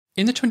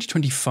In the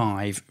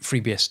 2025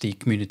 FreeBSD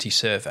community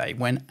survey,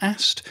 when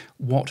asked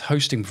what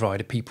hosting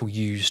provider people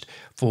used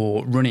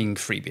for running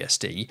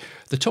FreeBSD,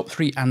 the top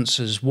three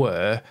answers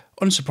were,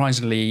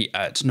 unsurprisingly,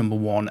 at number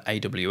 1,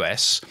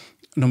 AWS,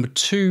 number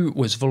 2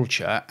 was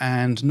Vultr,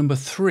 and number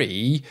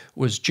 3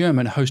 was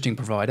German hosting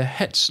provider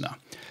Hetzner.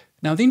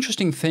 Now, the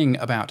interesting thing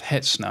about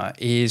Hetzner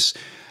is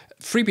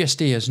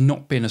FreeBSD has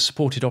not been a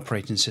supported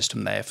operating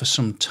system there for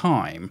some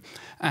time,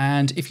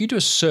 and if you do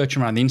a search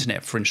around the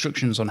internet for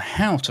instructions on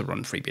how to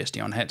run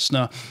FreeBSD on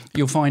Hetzner,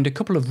 you'll find a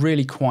couple of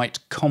really quite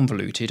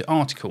convoluted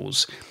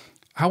articles.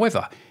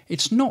 However,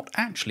 it's not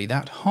actually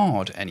that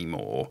hard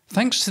anymore.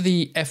 Thanks to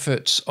the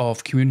efforts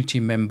of community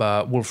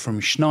member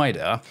Wolfram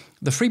Schneider,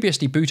 the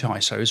FreeBSD boot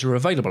ISOs are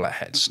available at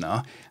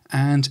Hetzner,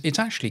 and it's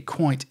actually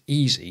quite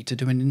easy to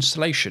do an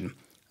installation.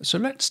 So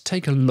let's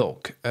take a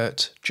look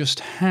at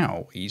just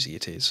how easy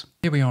it is.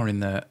 Here we are in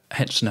the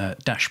Hetzner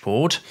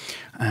dashboard,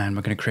 and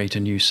we're going to create a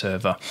new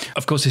server.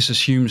 Of course, this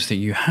assumes that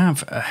you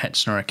have a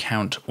Hetzner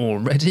account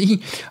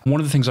already. One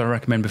of the things I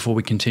recommend before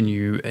we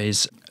continue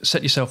is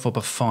set yourself up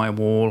a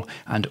firewall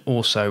and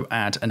also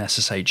add an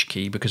SSH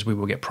key, because we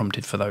will get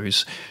prompted for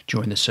those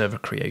during the server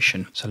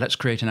creation. So let's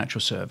create an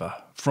actual server.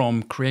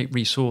 From Create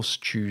Resource,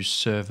 choose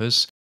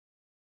Servers.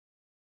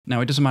 Now,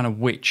 it doesn't matter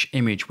which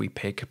image we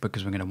pick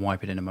because we're going to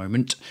wipe it in a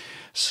moment.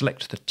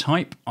 Select the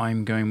type.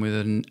 I'm going with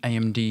an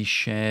AMD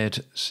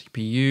shared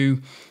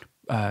CPU.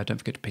 Don't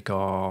forget to pick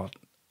our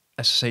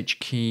SSH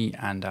key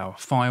and our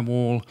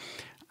firewall,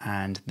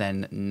 and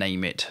then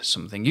name it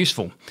something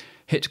useful.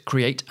 Hit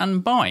create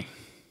and buy.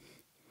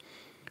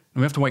 And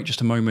we have to wait just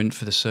a moment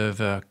for the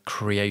server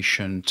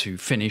creation to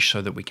finish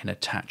so that we can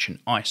attach an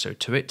ISO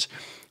to it.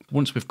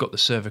 Once we've got the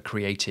server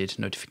created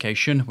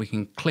notification, we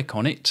can click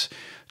on it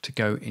to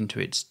go into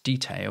its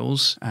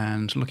details,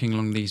 and looking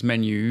along these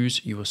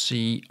menus, you will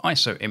see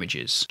ISO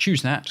images.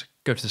 Choose that,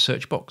 go to the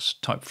search box,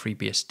 type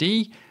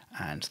FreeBSD,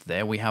 and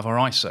there we have our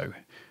ISO.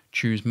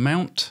 Choose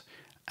Mount,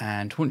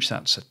 and once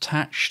that's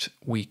attached,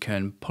 we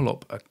can pull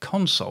up a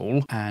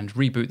console and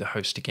reboot the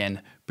host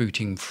again,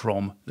 booting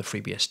from the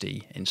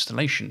FreeBSD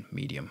installation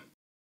medium.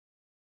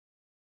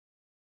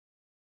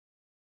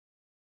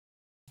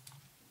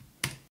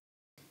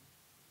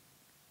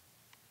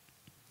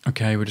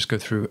 Okay, we'll just go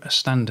through a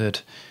standard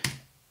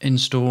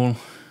install.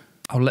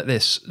 I'll let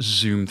this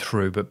zoom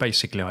through, but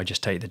basically I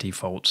just take the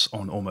defaults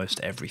on almost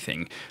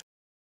everything.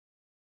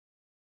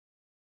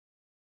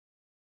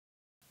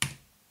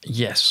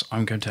 Yes,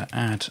 I'm going to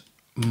add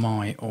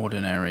my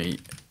ordinary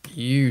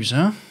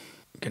user.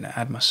 I'm going to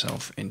add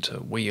myself into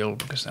Wheel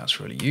because that's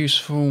really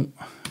useful,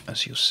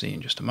 as you'll see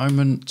in just a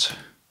moment.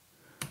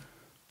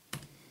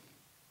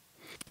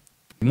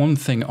 One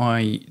thing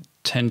I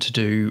tend to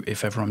do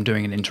if ever I'm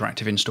doing an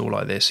interactive install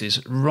like this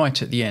is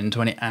right at the end,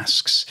 when it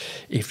asks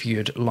if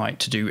you'd like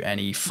to do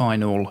any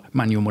final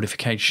manual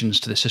modifications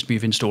to the system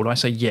you've installed, I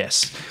say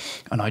yes,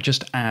 and I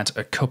just add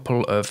a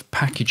couple of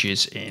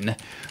packages in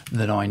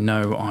that I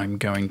know I'm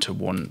going to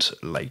want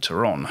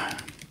later on.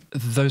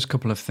 Those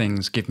couple of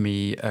things give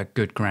me a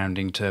good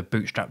grounding to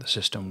bootstrap the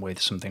system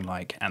with something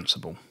like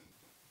Ansible.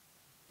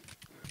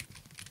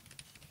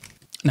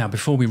 Now,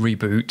 before we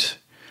reboot,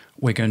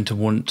 we're going to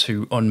want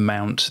to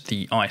unmount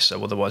the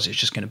ISO, otherwise it's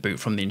just going to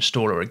boot from the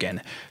installer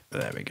again.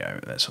 There we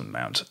go, let's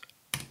unmount.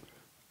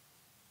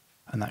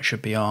 And that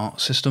should be our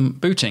system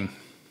booting.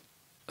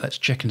 Let's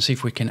check and see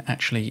if we can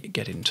actually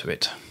get into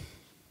it.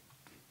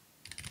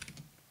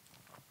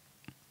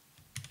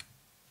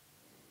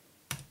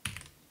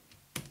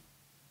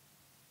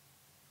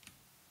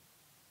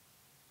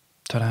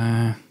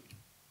 Ta-da!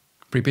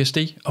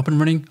 FreeBSD up and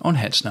running on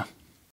Hetzner.